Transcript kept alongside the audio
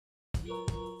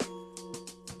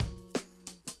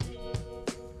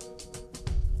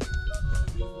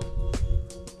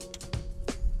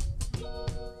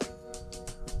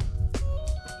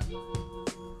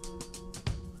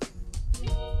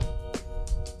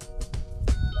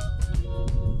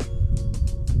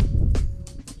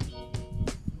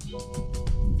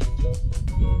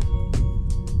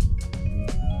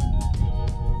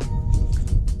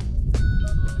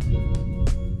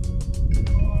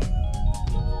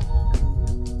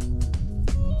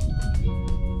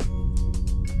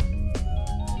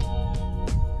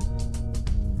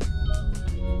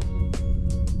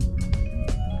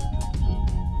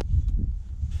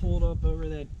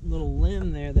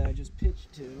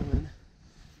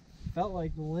felt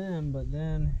like the limb, but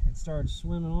then it started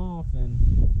swimming off and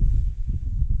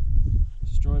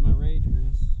destroyed my rage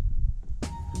menace.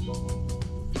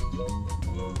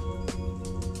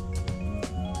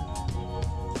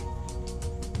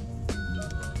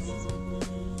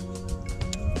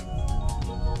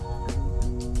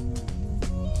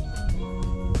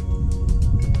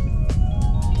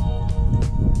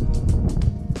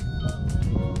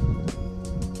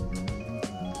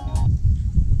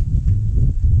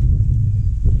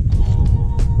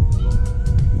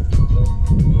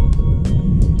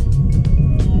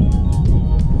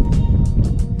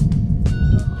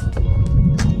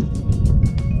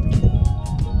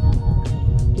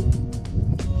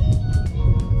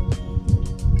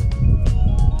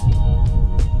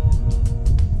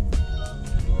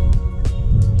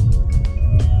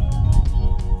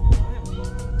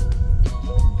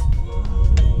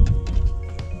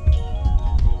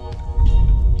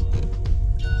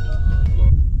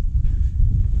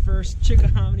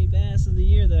 Chickahominy bass of the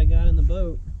year that I got in the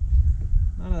boat.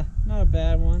 Not a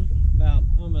bad one, about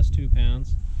almost 2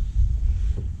 pounds.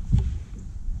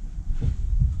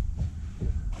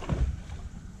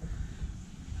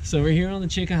 So we're here on the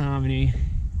Chickahominy.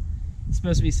 It's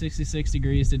supposed to be 66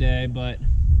 degrees today, but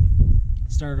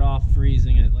started off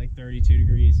freezing at like 32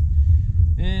 degrees.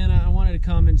 And I wanted to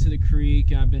come into the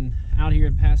creek. I've been out here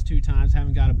the past 2 times,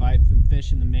 haven't got a bite from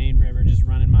fish in the main river, just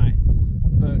running my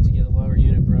boat to get the lower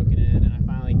unit broken in, and I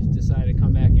finally decided to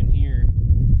come back in here.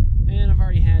 And I've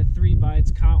already had 3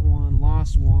 bites, caught 1,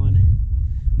 lost 1.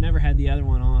 Never had the other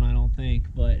one on, I don't think,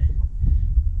 but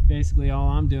basically all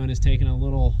I'm doing is taking a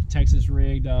little Texas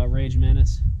rigged Rage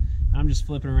Menace. I'm just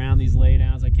flipping around these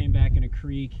laydowns. I came back in a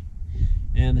creek,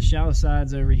 and the shallow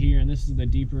side's over here, and this is the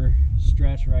deeper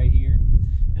stretch right here.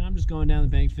 And I'm just going down the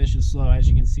bank fishing slow. As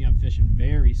you can see, I'm fishing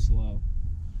very slow.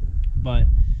 But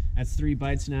that's 3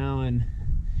 bites now in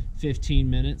 15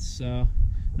 minutes, so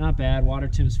not bad. Water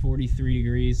temp's 43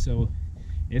 degrees, so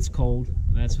it's cold.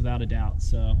 That's without a doubt.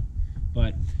 So,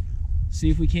 but see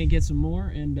if we can't get some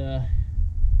more, and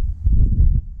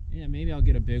yeah, maybe I'll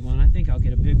get a big one. I think I'll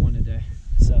get a big one today.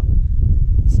 So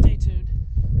stay tuned.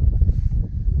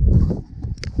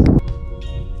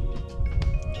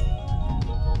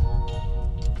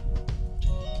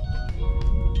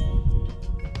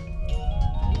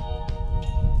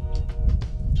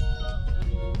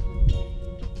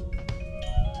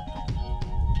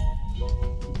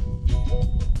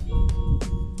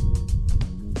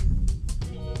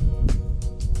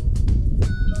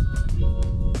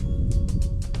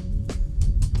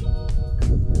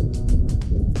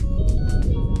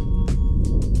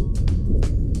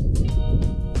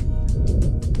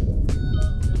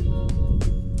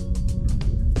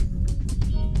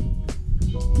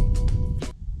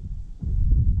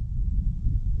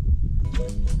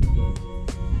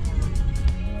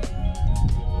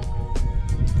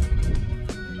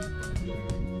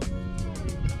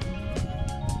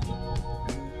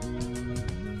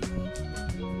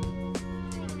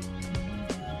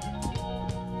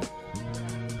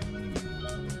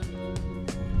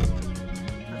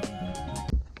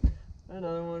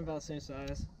 Another one about the same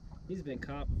size. He's been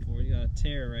caught before. He's got a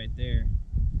tear right there.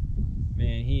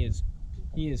 Man, he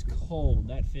is cold.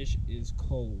 That fish is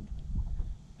cold.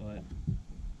 But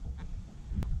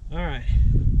all right.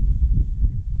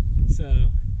 So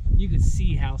you could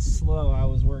see how slow I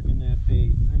was working that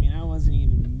bait. I mean, I wasn't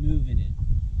even moving it.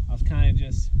 I was kind of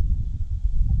just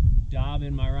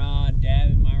dabbing my rod. I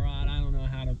don't know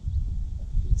how to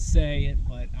say it,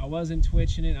 but I wasn't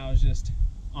twitching it. I was just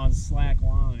on slack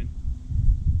line.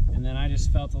 And then I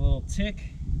just felt a little tick.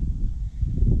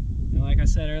 And like I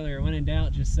said earlier, when in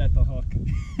doubt, just set the hook.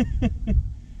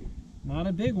 Not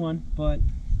a big one, but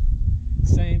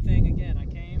same thing again. I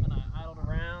came and I idled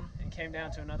around and came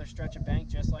down to another stretch of bank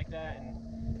just like that.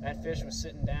 And that fish was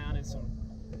sitting down in some,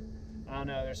 I don't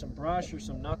know, there's some brush or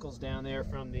some knuckles down there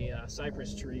from the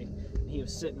cypress tree. And he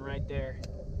was sitting right there.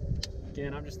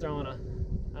 Again, I'm just throwing a,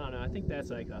 I don't know, I think that's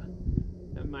like a,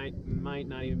 that might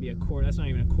not even be a quarter, that's not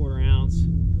even a 1/4 ounce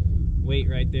weight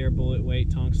right there, bullet weight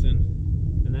tungsten.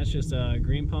 And that's just a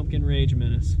green pumpkin Rage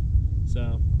Menace.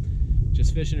 So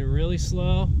just fishing it really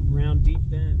slow around deep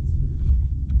bends,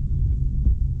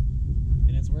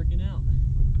 and it's working out.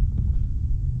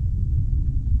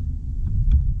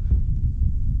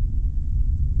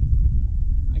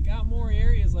 I got more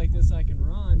areas like this I can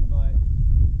run, but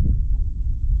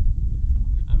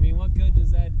I mean, what good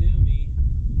does that do me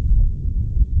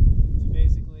to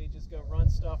basically just go run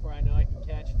stuff where I know I can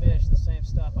catch fish, the same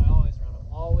stuff I always run.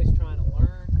 I'm always trying to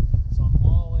learn, so I'm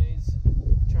always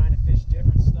trying to fish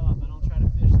different stuff. I don't try to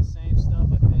fish the same stuff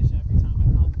I fish every time I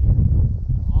come here.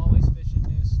 I'm always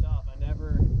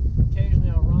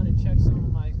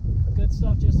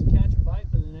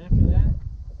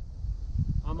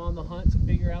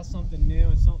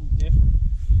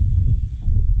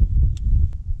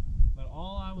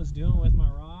was doing with my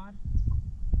rod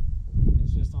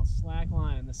is just on slack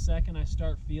line, and the second I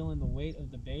start feeling the weight of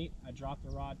the bait, I drop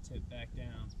the rod tip back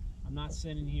down. I'm not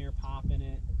sitting here popping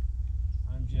it.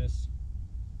 I'm just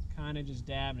kind of just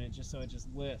dabbing it just so it just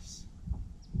lifts.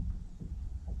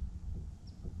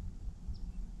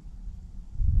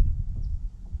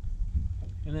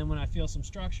 And then when I feel some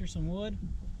structure, some wood,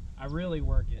 I really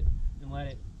work it and let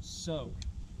it soak.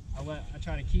 I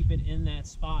try to keep it in that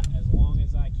spot as long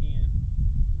as I can.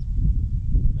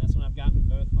 And that's when I've gotten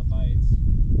both my bites.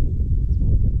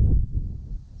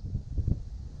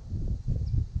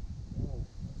 Oh,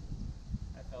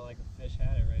 that felt like a fish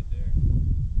had it right there.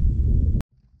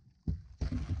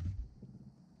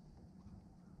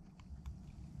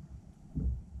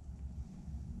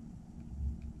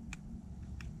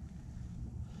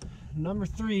 Number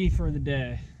 3 for the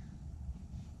day.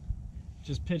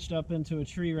 Just pitched up into a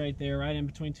tree right there, right in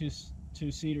between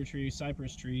two cedar trees,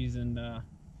 cypress trees, and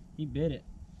he bit it,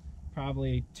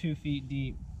 probably 2 feet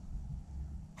deep.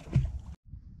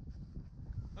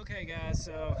 Okay guys,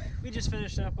 so we just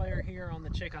finished up here on the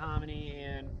Chickahominy,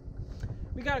 and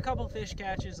we got a couple fish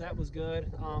catches. That was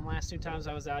good. Last 2 times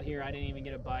I was out here, I didn't even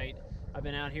get a bite. I've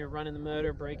been out here running the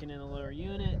motor, breaking in the lower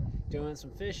unit, doing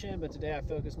some fishing, but today I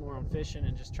focused more on fishing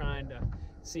and just trying to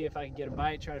see if I can get a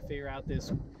bite, try to figure out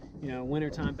this,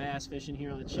 wintertime bass fishing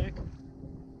here on the Chick.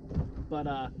 But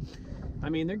I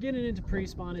mean, they're getting into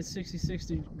pre-spawn. It's 66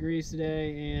 degrees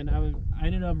today, and I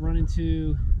ended up running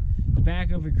to the back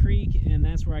of a creek, and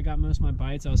that's where I got most of my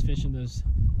bites. I was fishing those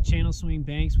channel swing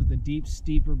banks with the deep,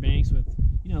 steeper banks with,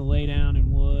 lay down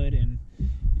and wood and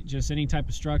just any type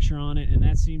of structure on it, and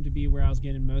that seemed to be where I was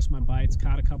getting most of my bites.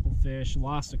 Caught a couple fish,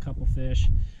 lost a couple fish.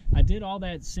 I did all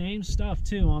that same stuff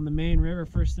too on the main river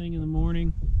first thing in the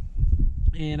morning,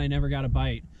 and I never got a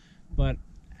bite. But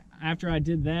after I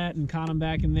did that and caught them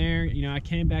back in there, I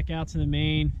came back out to the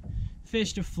main,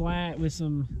 fished a flat with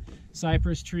some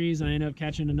cypress trees, and I ended up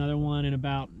catching another one in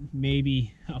about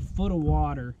maybe a foot of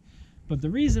water. But the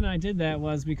reason I did that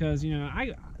was because,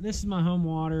 this is my home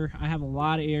water. I have a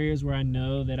lot of areas where I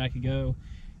know that I could go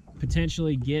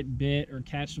potentially get bit or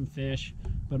catch some fish.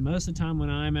 But most of the time when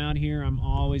I'm out here, I'm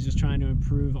always just trying to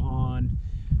improve on,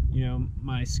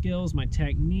 my skills, my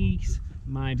techniques,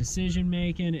 my decision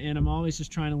making, and I'm always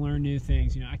just trying to learn new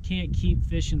things. I can't keep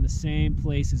fishing the same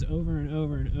places over and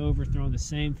over and over, throwing the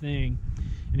same thing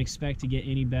and expect to get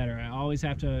any better. I always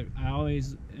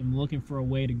am looking for a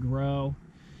way to grow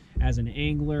as an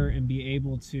angler and be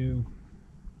able to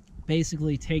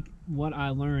basically take what I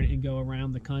learned and go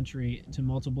around the country to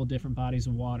multiple different bodies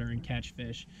of water and catch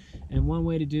fish. And one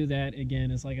way to do that, again,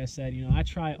 is like I said, I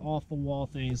try off the wall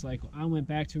things. Like I went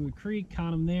back to a creek,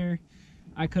 caught them there.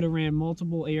 I could have ran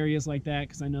multiple areas like that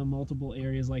because I know multiple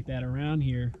areas like that around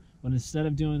here. But instead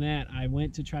of doing that, I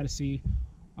went to try to see,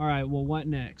 all right, well, what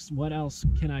next? What else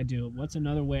can I do? What's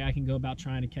another way I can go about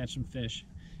trying to catch some fish?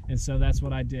 And so that's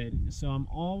what I did. So I'm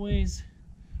always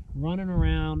running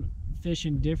around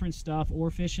fishing different stuff, or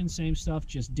fishing same stuff,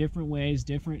 just different ways,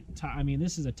 I mean,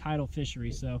 this is a tidal fishery,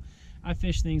 so I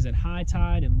fish things at high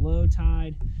tide and low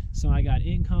tide. So I got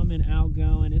incoming,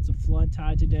 outgoing. It's a flood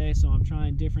tide today, so I'm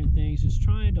trying different things, just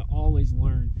trying to always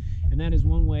learn. And that is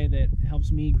one way that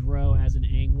helps me grow as an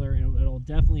angler, and it'll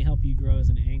definitely help you grow as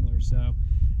an angler. So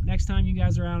next time you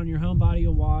guys are out on your home body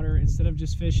of water, instead of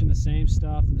just fishing the same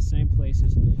stuff in the same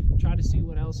places, try to see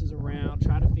what else is around,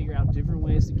 try to figure out different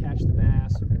ways to catch the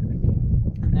bass.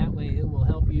 And that way it will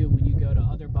help you when you go to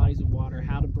other bodies of water,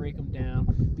 how to break them down,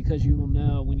 because you will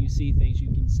know when you see things, you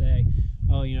can say,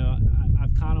 oh,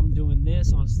 I've caught them doing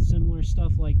this on similar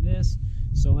stuff like this,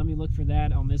 so let me look for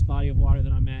that on this body of water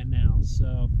that I'm at now.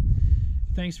 So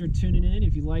thanks for tuning in.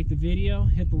 If you liked the video,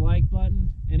 hit the like button.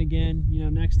 And again,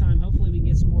 next time, hopefully we can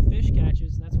get some more fish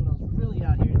catches. That's what I was really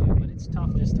out here to do, but it's tough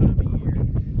this time of year.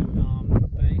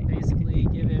 But basically,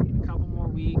 give it a couple more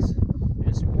weeks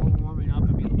and some more warming up.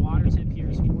 I mean, the water temp here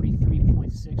is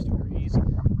 43.6 degrees,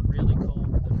 really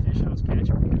cold. The fish I was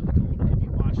catching were really cold. If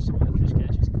you watch some of the fish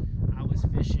catches, I was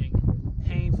fishing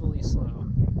painfully slow.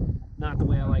 Not the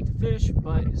way I like to fish,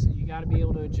 but you got to be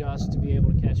able to adjust to be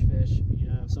able to catch fish.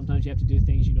 Sometimes you have to do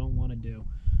things you don't want to do.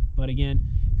 But again,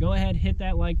 go ahead, hit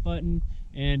that like button,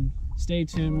 and stay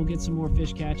tuned. We'll get some more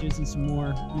fish catches and some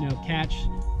more, catch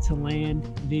to land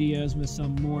videos with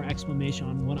some more explanation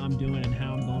on what I'm doing and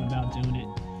how I'm going about doing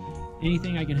it.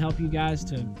 Anything I can help you guys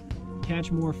to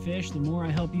catch more fish, the more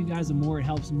I help you guys, the more it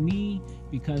helps me,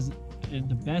 because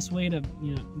the best way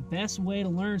to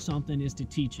learn something is to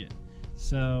teach it.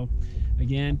 So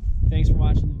again, thanks for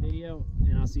watching the video,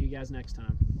 and I'll see you guys next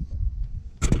time.